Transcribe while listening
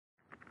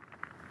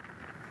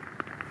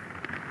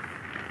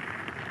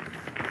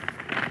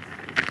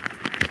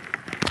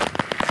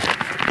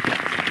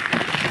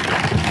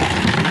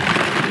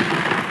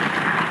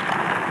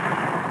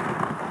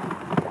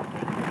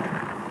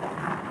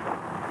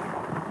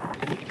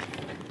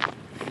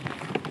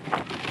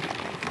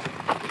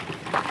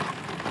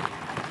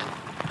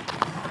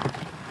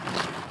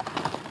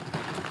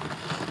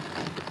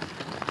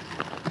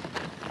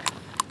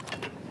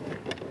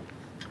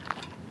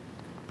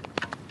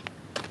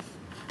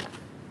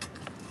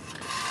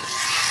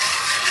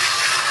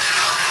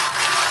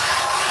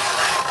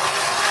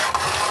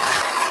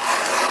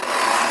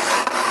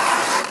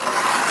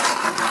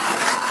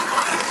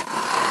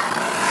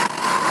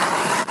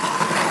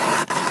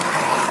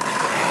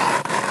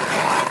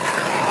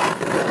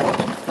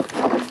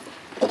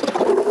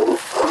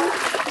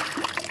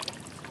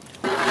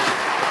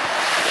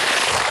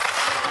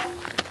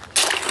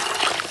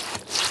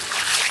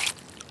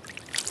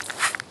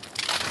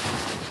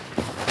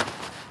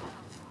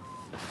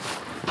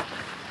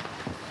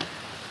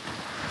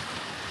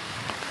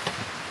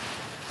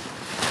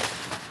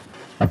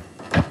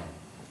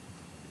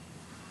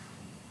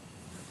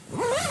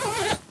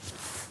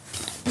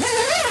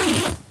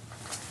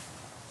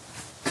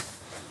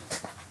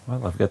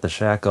Well, I've got the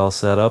shack all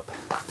set up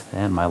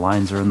and my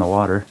lines are in the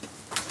water.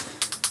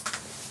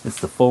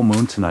 It's the full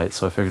moon tonight,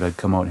 so I figured I'd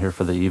come out here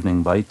for the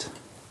evening bite.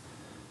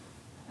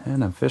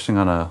 And I'm fishing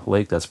on a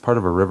lake that's part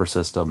of a river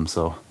system,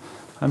 so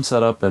I'm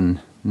set up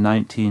in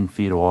 19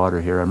 feet of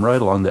water here. I'm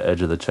right along the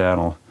edge of the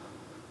channel.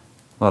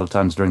 A lot of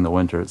times during the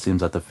winter it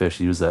seems that the fish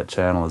use that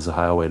channel as a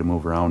highway to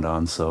move around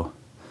on, so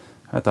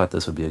I thought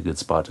this would be a good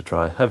spot to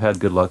try. I've had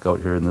good luck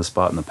out here in this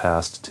spot in the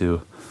past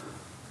too.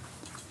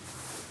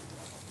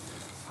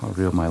 I'll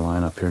reel my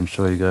line up here and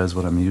show you guys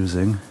what I'm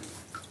using.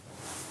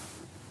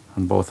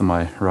 On both of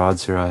my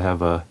rods here I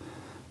have a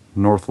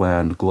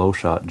Northland Glo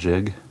Shot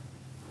jig.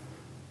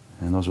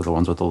 And those are the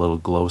ones with the little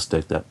glow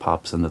stick that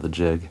pops into the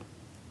jig.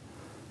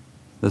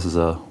 This is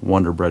a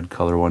Wonder Bread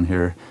color one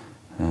here.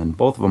 And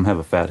both of them have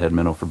a fathead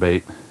minnow for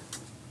bait.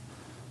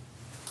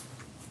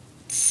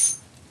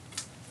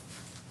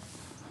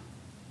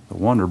 The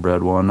Wonder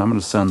Bread one, I'm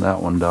going to send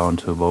that one down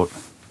to about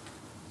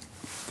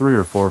 3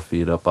 or 4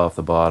 feet up off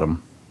the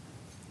bottom.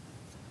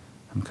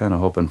 I'm kind of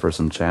hoping for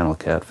some channel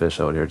catfish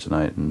out here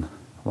tonight, and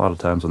a lot of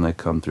times when they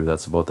come through,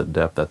 that's about the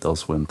depth that they'll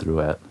swim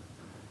through at.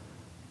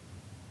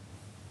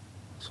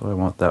 So I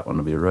want that one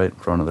to be right in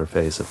front of their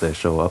face if they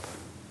show up.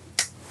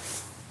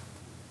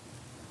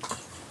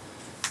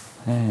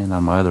 And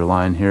on my other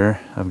line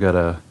here, I've got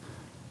a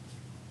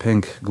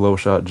pink Glo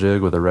Shot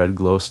jig with a red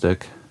glow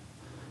stick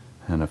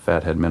and a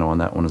fathead minnow on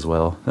that one as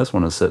well. This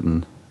one is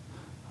sitting,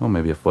 oh,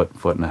 maybe a foot,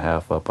 foot and a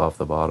half up off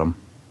the bottom.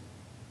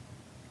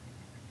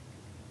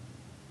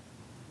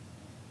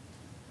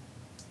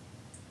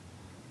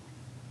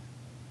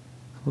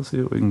 We'll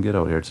see what we can get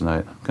out here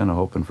tonight. I'm kind of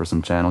hoping for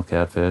some channel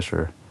catfish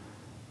or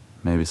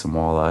maybe some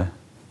walleye.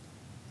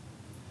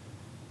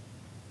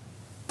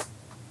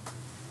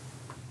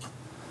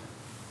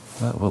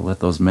 But we'll let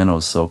those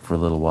minnows soak for a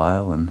little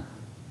while and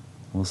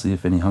we'll see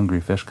if any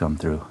hungry fish come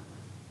through.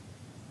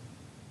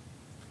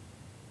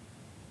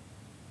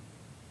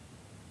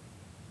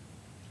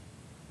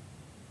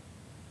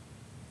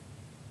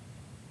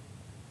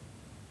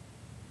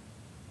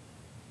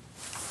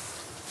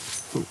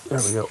 Ooh, there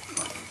we go.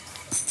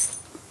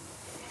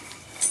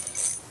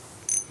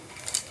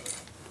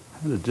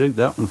 I had to jig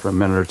that one for a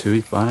minute or two.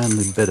 He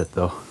finally bit it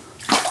though.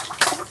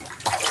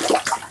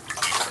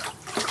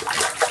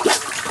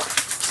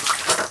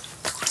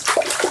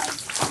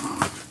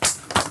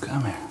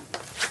 Come here.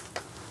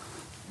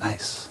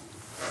 Nice.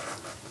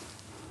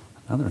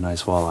 Another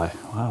nice walleye.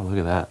 Wow, look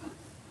at that.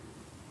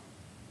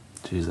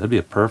 Jeez, that'd be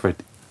a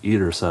perfect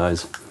eater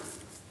size.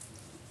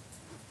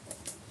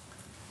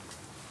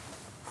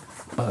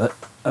 But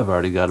I've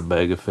already got a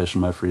bag of fish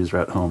in my freezer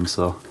at home,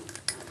 so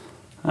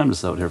I'm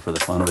just out here for the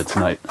fun of it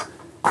tonight.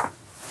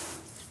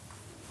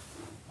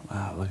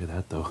 Wow, look at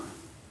that though.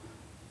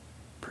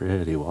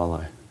 Pretty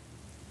walleye.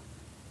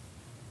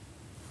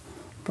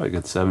 Probably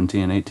good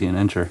 17, 18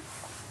 incher.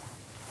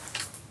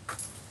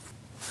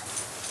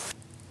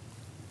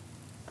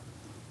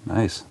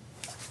 Nice.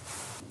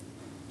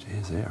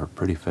 Jeez, they are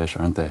pretty fish,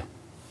 aren't they?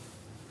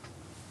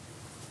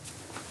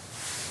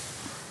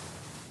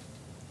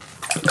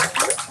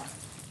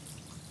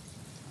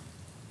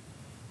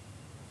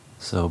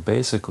 So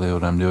basically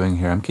what I'm doing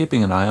here, I'm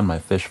keeping an eye on my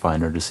fish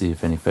finder to see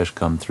if any fish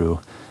come through,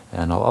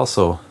 and I'll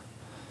also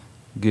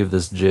give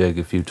this jig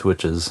a few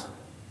twitches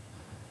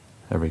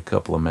every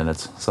couple of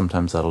minutes.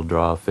 Sometimes that'll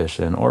draw a fish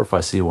in, or if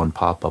I see one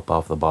pop up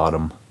off the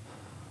bottom,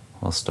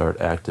 I'll start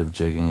active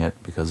jigging it,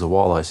 because the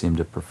walleye seem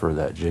to prefer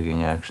that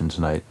jigging action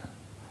tonight.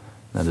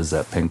 That is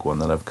that pink one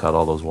that I've caught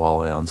all those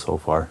walleye on so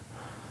far.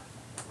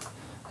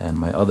 And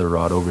my other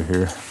rod over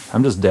here,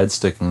 I'm just dead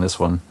sticking this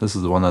one. This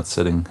is the one that's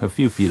sitting a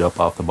few feet up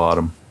off the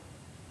bottom.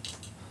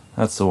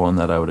 That's the one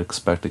that I would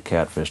expect a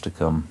catfish to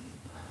come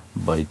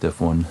bite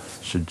if one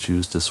should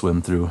choose to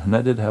swim through. And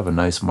I did have a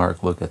nice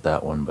mark look at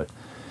that one, but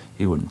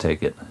he wouldn't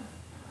take it.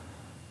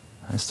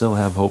 I still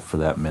have hope for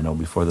that minnow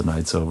before the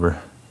night's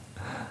over.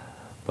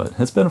 But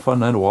it's been a fun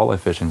night of walleye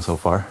fishing so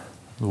far.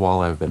 The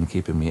walleye have been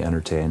keeping me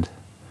entertained.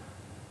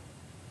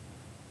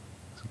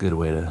 It's a good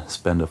way to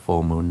spend a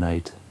full moon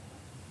night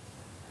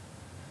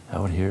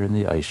out here in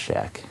the ice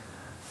shack.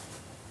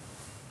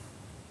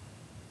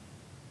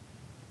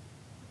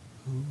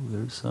 Ooh,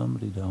 there's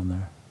somebody down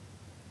there.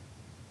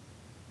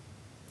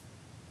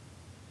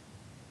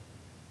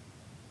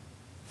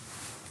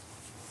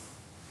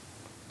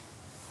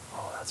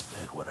 Oh, that's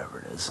big, whatever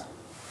it is.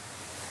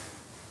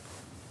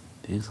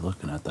 He's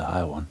looking at the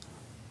high one.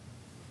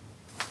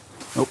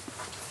 Nope,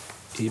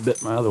 he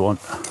bit my other one.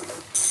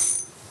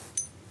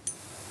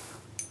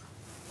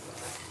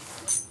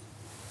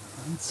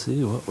 Let's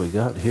see what we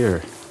got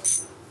here.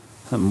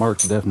 That mark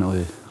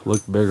definitely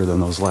looked bigger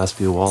than those last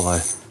few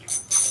walleye.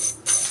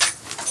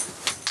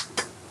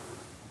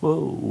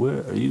 Whoa,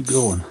 where are you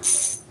going?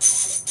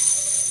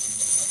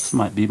 This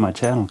might be my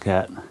channel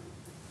cat.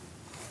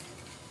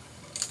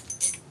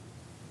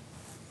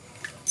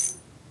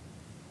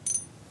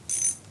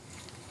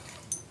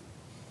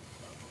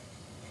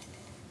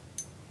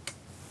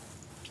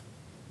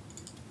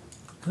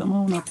 Come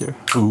on up here.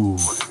 Ooh,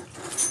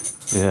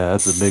 yeah,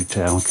 that's a big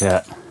channel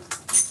cat.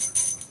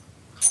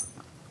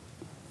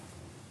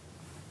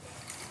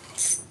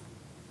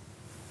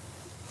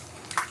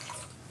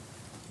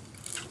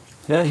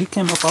 Yeah, he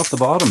came up off the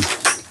bottom.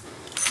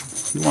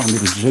 He wanted me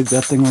to jig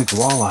that thing like a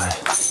walleye.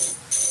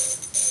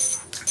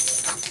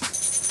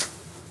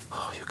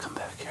 Oh, you come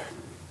back here.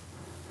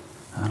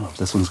 I don't know if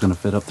this one's going to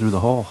fit up through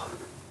the hole.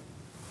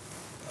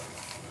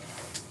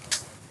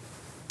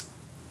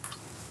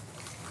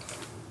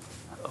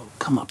 Oh,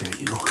 come up here,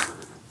 you.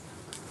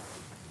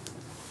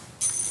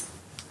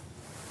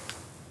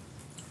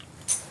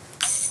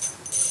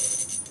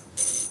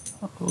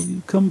 Oh,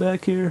 you come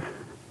back here.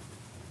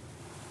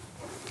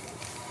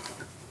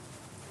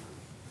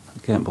 I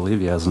can't believe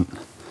he hasn't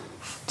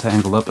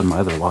tangled up in my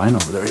other line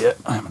over there yet.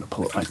 I'm going to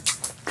pull up my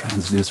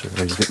transducer.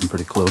 There, he's getting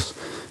pretty close.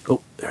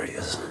 Oh, there he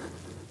is.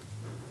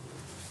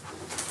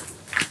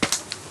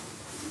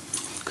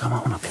 Come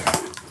on up here.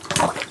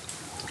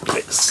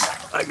 Yes,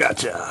 I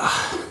gotcha.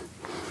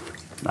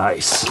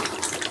 Nice.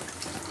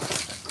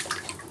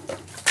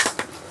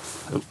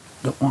 Oh,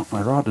 don't want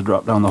my rod to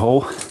drop down the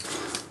hole.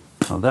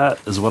 Now that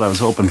is what I was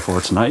hoping for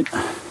tonight.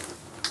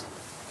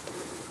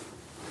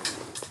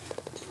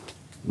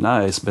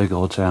 Nice big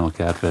old channel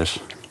catfish.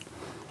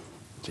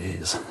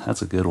 Jeez,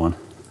 that's a good one.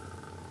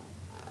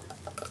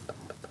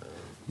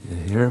 You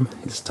hear him?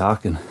 He's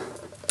talking.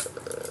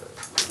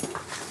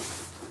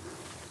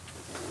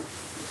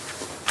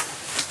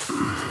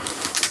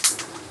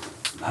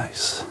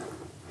 Nice.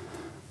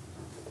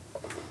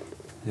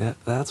 Yeah,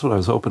 that's what I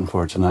was hoping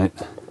for tonight.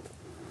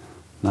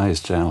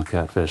 Nice channel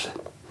catfish.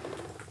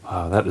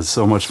 Wow, that is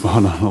so much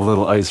fun on a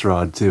little ice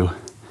rod too.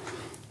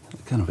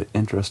 Kind of an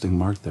interesting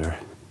mark there.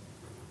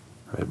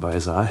 Right by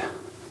his eye.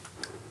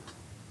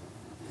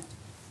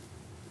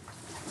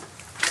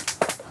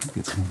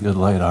 Get some good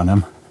light on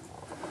him.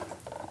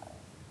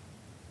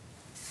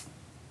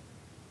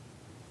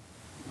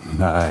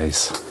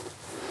 Nice.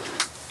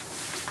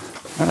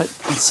 Alright,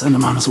 let's send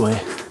him on his way.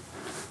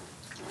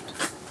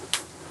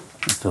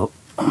 Phil,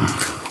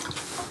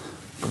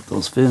 put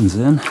those fins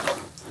in.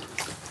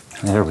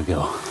 There we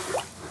go.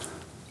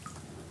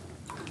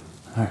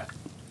 Alright,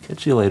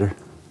 catch you later.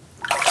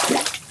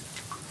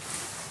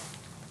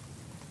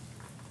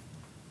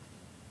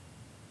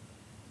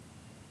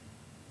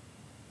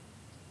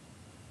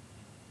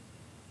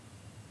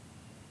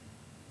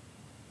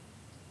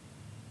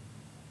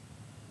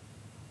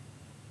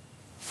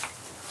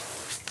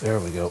 There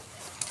we go.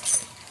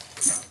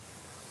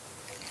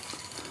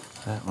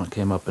 That one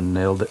came up and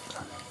nailed it.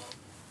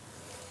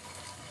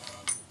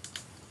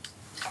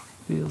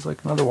 Feels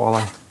like another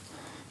walleye.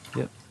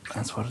 Yep,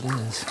 that's what it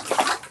is.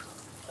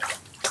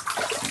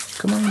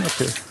 Come on up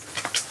here.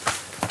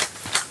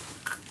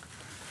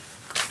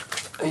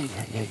 Hey,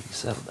 hey, hey,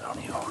 settle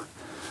down, you.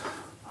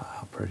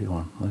 Wow, pretty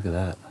one. Look at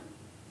that.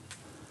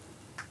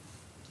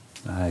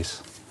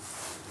 Nice.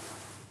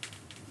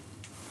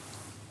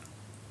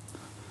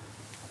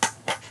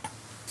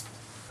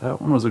 That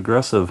one was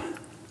aggressive.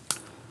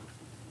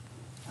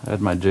 I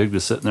had my jig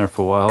just sitting there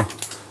for a while.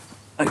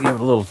 I gave it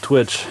a little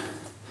twitch.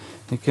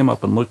 He came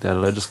up and looked at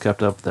it. I just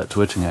kept up with that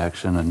twitching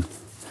action, and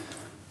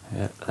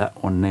yeah,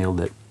 that one nailed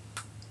it.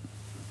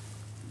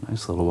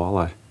 Nice little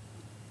walleye.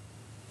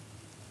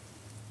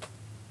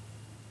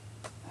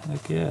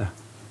 Heck yeah.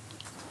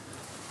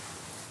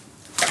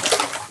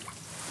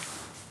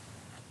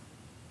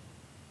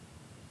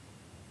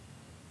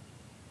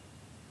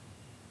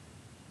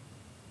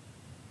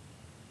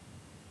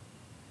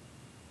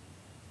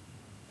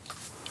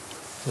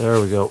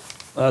 There we go.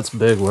 That's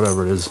big,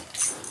 whatever it is.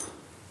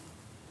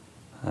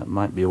 That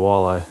might be a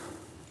walleye.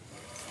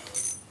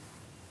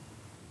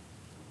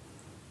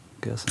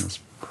 Guessing it's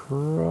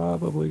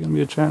probably going to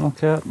be a channel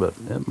cat, but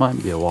it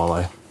might be a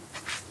walleye.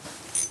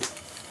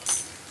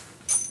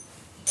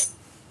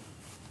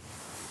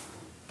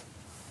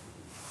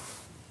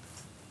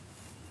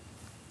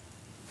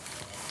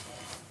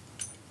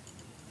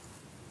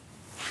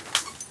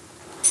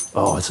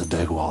 Oh, it's a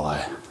big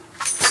walleye.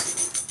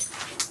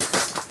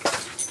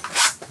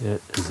 It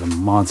is a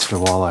monster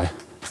walleye.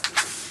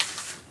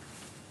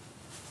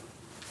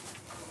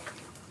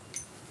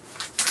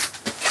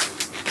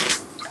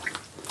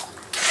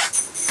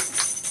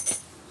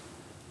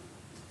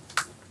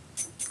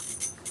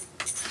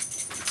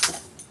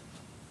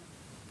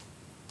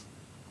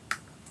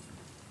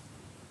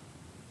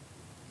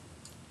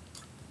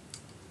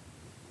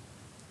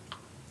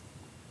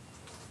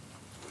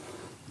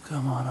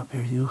 Come on up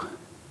here, you.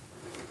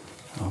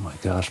 Oh my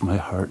gosh, my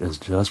heart is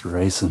just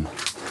racing.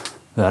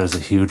 That is a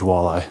huge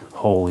walleye.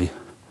 Holy.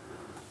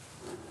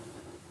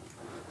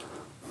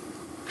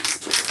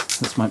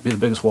 This might be the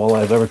biggest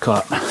walleye I've ever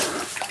caught.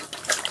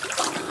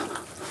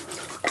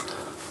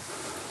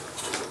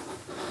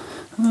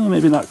 Well,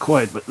 maybe not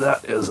quite, but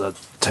that is a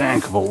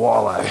tank of a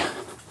walleye.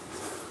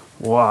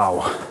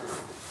 Wow.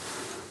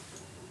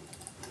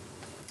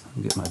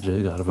 I'll get my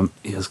jig out of him.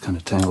 He is kind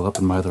of tangled up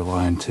in my other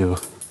line too.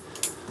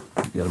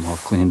 Get him all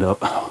cleaned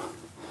up.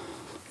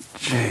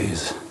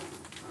 Jeez.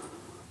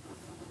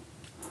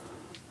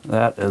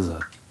 That is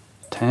a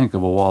tank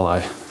of a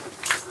walleye.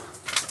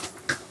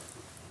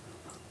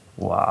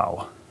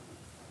 Wow.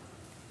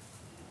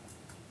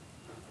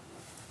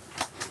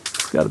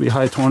 It's got to be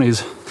high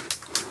 20s.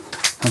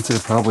 I'd say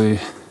probably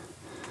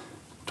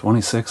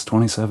 26,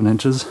 27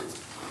 inches. I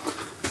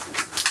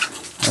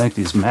think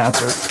these mats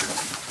are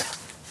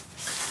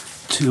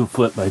 2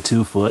 foot by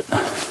 2 foot.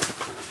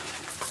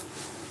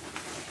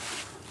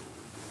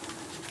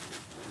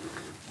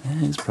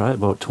 And he's probably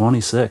about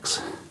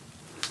 26.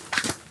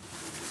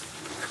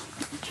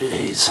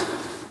 Jeez.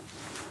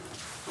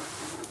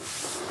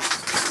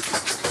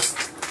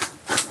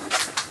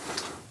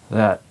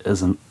 That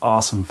is an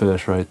awesome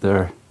fish right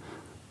there.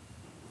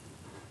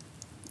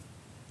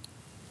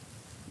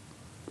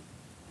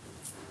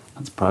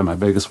 That's probably my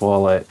biggest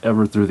walleye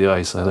ever through the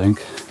ice, I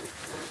think.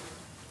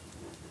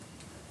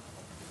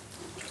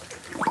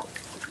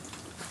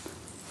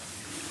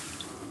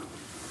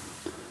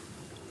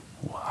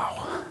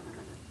 Wow.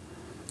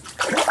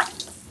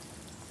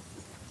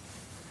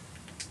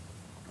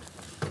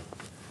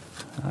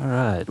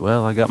 Alright,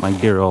 well, I got my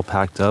gear all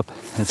packed up.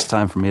 It's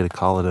time for me to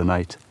call it a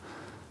night.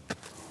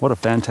 What a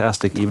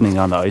fantastic evening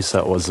on the ice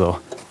that was, though.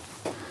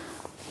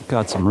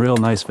 Got some real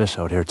nice fish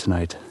out here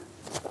tonight.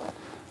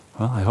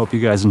 Well, I hope you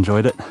guys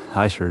enjoyed it.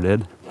 I sure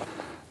did.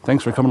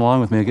 Thanks for coming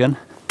along with me again,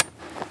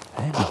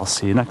 and I'll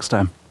see you next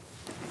time.